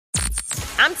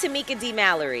I'm Tamika D.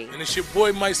 Mallory. And it's your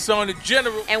boy, my son, the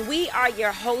General. And we are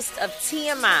your hosts of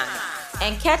TMI.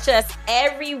 And catch us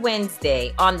every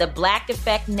Wednesday on the Black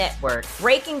Effect Network,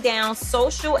 breaking down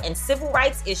social and civil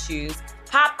rights issues,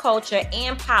 pop culture,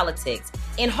 and politics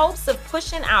in hopes of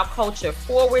pushing our culture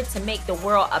forward to make the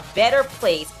world a better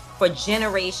place for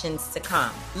generations to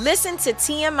come. Listen to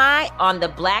TMI on the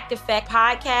Black Effect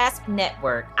Podcast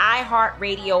Network,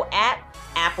 iHeartRadio app,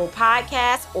 Apple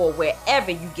Podcasts, or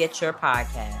wherever you get your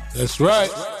podcasts. That's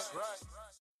right.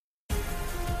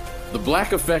 The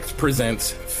Black Effect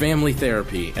presents Family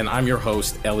Therapy, and I'm your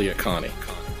host, Elliot Connie.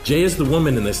 Jay is the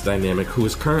woman in this dynamic who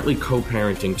is currently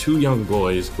co-parenting 2 young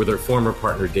boys with her former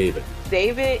partner, David.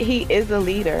 David, he is a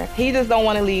leader. He just don't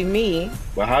want to leave me.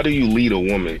 But how do you lead a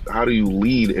woman? How do you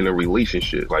lead in a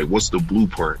relationship? Like, what's the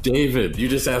blueprint? David, you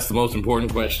just asked the most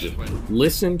important question.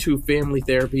 Listen to Family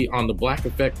Therapy on the Black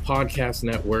Effect Podcast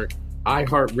Network,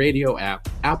 iHeartRadio app,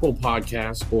 Apple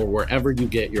Podcasts, or wherever you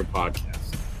get your podcasts.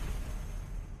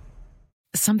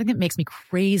 Something that makes me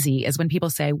crazy is when people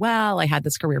say, well, I had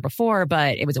this career before,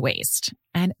 but it was a waste.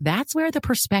 And that's where the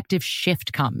perspective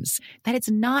shift comes, that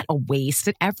it's not a waste,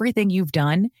 that everything you've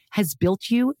done has built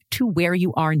you to where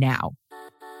you are now.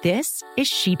 This is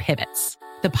She Pivots,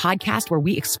 the podcast where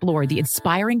we explore the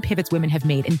inspiring pivots women have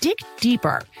made and dig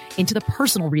deeper into the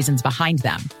personal reasons behind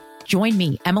them. Join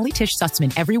me, Emily Tish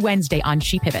Sussman, every Wednesday on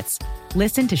She Pivots.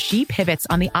 Listen to She Pivots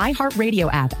on the iHeartRadio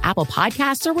app, Apple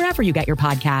Podcasts, or wherever you get your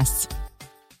podcasts.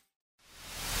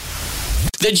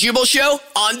 The Jubal Show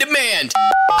on demand.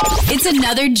 It's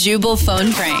another Jubal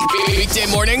phone prank. Weekday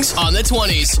mornings on the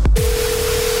 20s.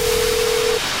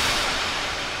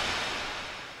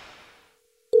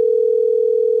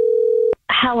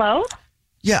 Hello?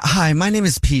 Yeah, hi, my name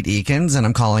is Pete Eakins, and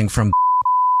I'm calling from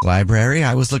Library.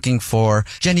 I was looking for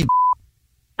Jenny.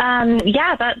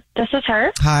 This is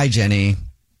her. Hi, Jenny.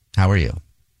 How are you?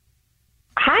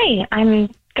 Hi,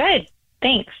 I'm good.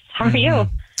 Thanks. How are you?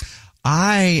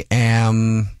 I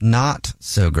am not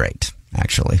so great,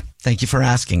 actually. Thank you for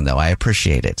asking, though. I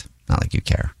appreciate it. Not like you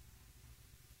care.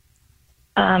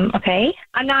 Okay.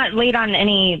 I'm not late on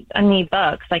any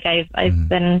books. Like I've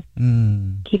been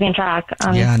keeping track.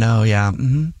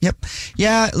 Yep.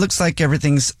 Yeah, it looks like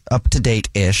everything's up to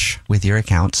date-ish with your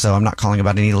account, so I'm not calling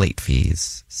about any late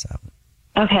fees. So.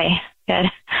 Okay, good.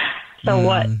 So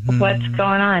what's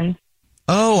going on?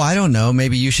 Oh, I don't know.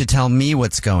 Maybe you should tell me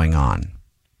what's going on.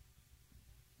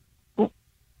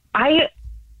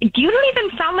 You don't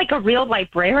even sound like a real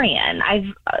librarian.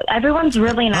 Everyone's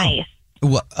really nice.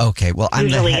 Well, okay. Well, I'm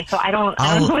usually, the head. So I don't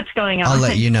know what's going on. I'll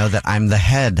let you know that I'm the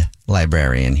head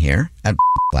librarian here at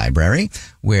Library,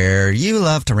 where you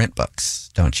love to rent books,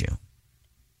 don't you?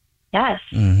 Yes.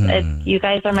 You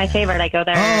guys are my favorite. I go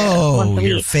there once a week.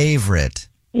 Your favorite.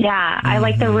 Yeah, I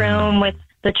like the room with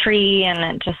the tree, and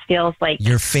it just feels like...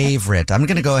 Your favorite. I'm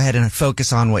going to go ahead and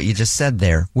focus on what you just said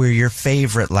there. We're your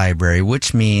favorite library,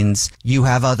 which means you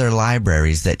have other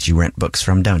libraries that you rent books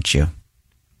from, don't you?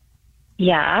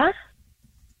 Yeah.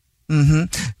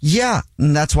 Yeah,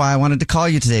 and that's why I wanted to call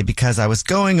you today, because I was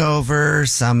going over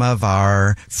some of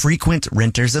our frequent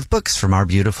renters of books from our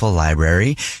beautiful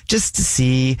library just to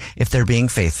see if they're being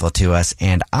faithful to us.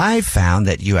 And I found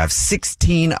that you have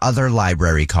 16 other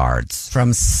library cards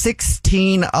from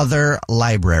 16 other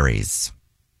libraries.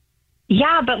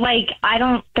 Yeah, but I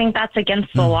don't think that's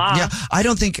against the law. Yeah, I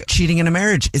don't think cheating in a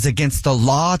marriage is against the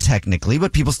law technically,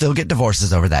 but people still get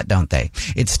divorces over that, don't they?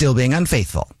 It's still being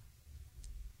unfaithful.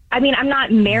 I mean, I'm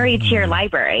not married to your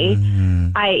library.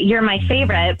 You're my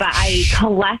favorite, but I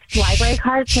collect library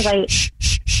cards because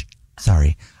Shh.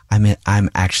 Sorry. I'm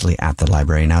actually at the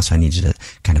library now, so I need you to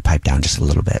kind of pipe down just a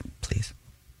little bit, please.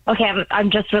 Okay,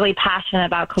 I'm just really passionate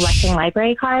about collecting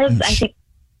library cards. I think.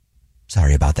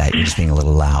 Sorry about that. You're just being a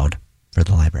little loud for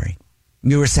the library.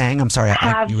 You were saying? I'm sorry.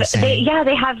 You were saying.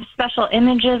 They have special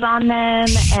images on them,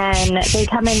 and they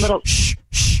come in little. Shh.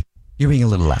 You're being a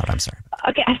little loud. I'm sorry.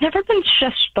 Okay, I've never been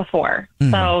shushed before,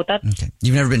 so that's... Okay.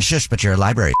 You've never been shushed, but you're a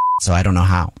library, so I don't know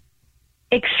how.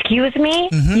 Excuse me?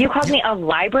 You called me a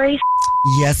library?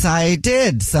 Yes, I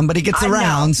did. Somebody gets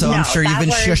around, so I'm sure you've been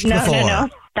shushed before. No.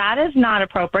 That is not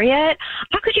appropriate.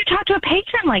 How could you talk to a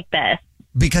patron like this?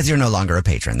 Because you're no longer a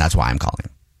patron. That's why I'm calling.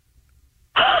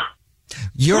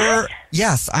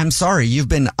 Yes, I'm sorry. You've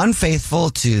been unfaithful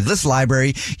to this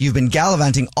library. You've been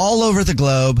gallivanting all over the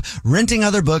globe, renting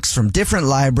other books from different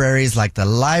libraries, like the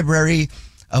library.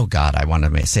 Oh God, I want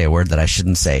to say a word that I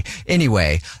shouldn't say.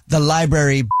 Anyway, the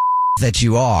library that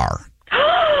you are.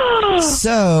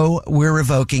 So we're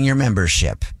revoking your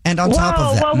membership. And on top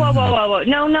of that. Whoa.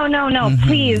 No.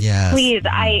 Please.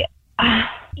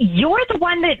 You're the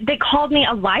one that called me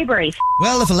a library.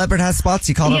 Well, if a leopard has spots,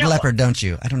 you call it a leopard, don't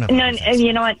you? I don't know. No,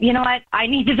 you know what? I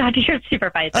need to talk to your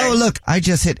supervisor. Oh, look, I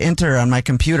just hit enter on my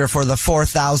computer for the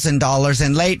 $4,000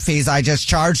 in late fees I just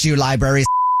charged you, library.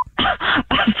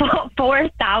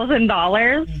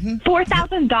 $4,000?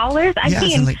 $4,000? I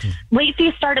mean, late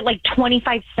fees start at like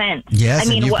 25 cents. Yes, I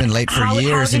mean, and you've been late for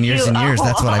years and years and years.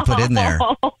 That's what I put in there.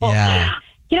 Yeah.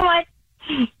 You know what?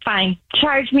 Fine.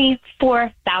 Charge me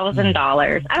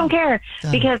 $4,000. I don't care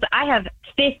because I have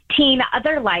 15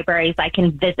 other libraries I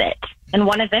can visit, and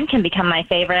one of them can become my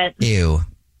favorite. Ew.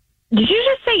 Did you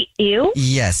just say ew?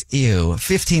 Yes, ew.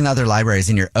 15 other libraries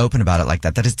and you're open about it like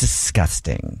that. That is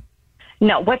disgusting.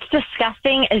 No, what's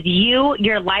disgusting is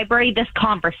your library, this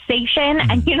conversation,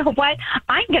 and you know what?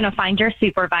 I'm going to find your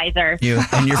supervisor. You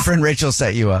and your friend Rachel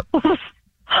set you up.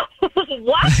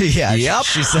 What? Yeah, yep.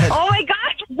 She said. Oh my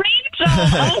gosh, Rachel!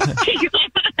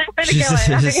 Oh, she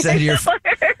said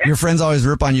your friends always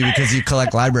rip on you because you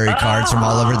collect library cards from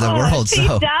all over the world. She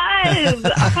does.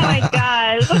 Oh my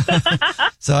gosh.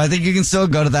 So I think you can still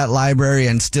go to that library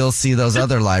and still see those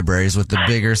other libraries with the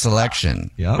bigger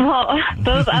selection. Yep. Well,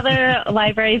 those other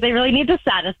libraries, they really need to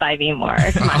satisfy me more.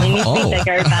 Come on, they need to be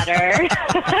bigger, better.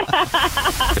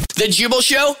 The Jubal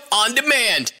Show on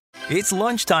demand. It's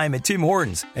lunchtime at Tim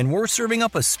Hortons, and we're serving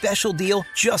up a special deal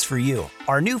just for you.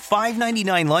 Our new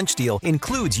 $5.99 lunch deal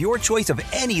includes your choice of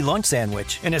any lunch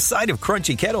sandwich and a side of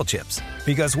crunchy kettle chips.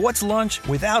 Because what's lunch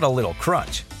without a little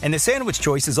crunch? And the sandwich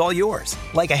choice is all yours,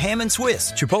 like a ham and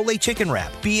Swiss, Chipotle chicken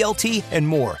wrap, BLT, and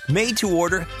more, made to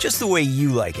order just the way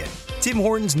you like it. Tim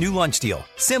Hortons' new lunch deal.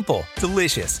 Simple,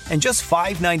 delicious, and just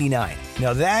 $5.99.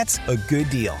 Now that's a good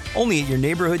deal. Only at your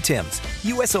neighborhood Tim's.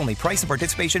 U.S. only. Price and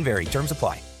participation vary. Terms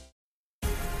apply.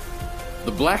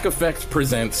 The Black Effect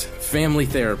presents Family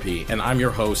Therapy, and I'm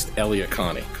your host, Elliot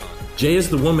Connie. Jay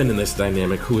is the woman in this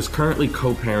dynamic who is currently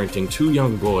co-parenting 2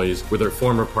 young boys with her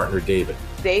former partner, David.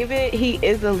 David, he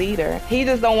is a leader. He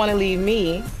just don't want to leave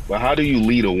me. But how do you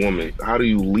lead a woman? How do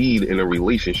you lead in a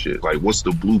relationship? Like, what's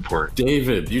the blueprint?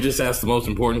 David, you just asked the most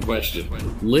important question.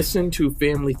 Listen to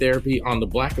Family Therapy on the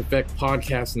Black Effect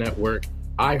Podcast Network,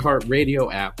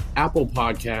 iHeartRadio app, Apple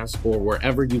Podcasts, or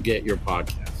wherever you get your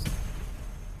podcasts.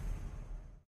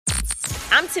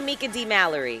 I'm Tamika D.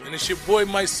 Mallory. And it's your boy,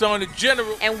 my son, the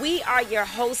General. And we are your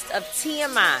hosts of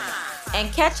TMI.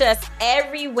 And catch us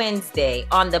every Wednesday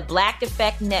on the Black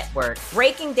Effect Network,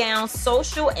 breaking down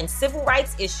social and civil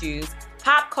rights issues,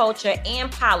 pop culture,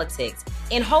 and politics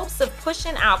in hopes of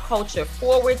pushing our culture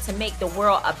forward to make the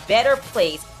world a better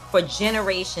place for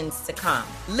generations to come.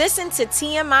 Listen to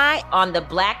TMI on the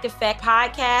Black Effect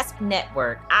Podcast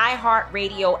Network,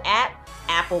 iHeartRadio app,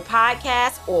 Apple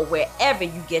Podcasts, or wherever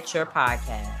you get your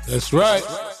podcasts. That's right.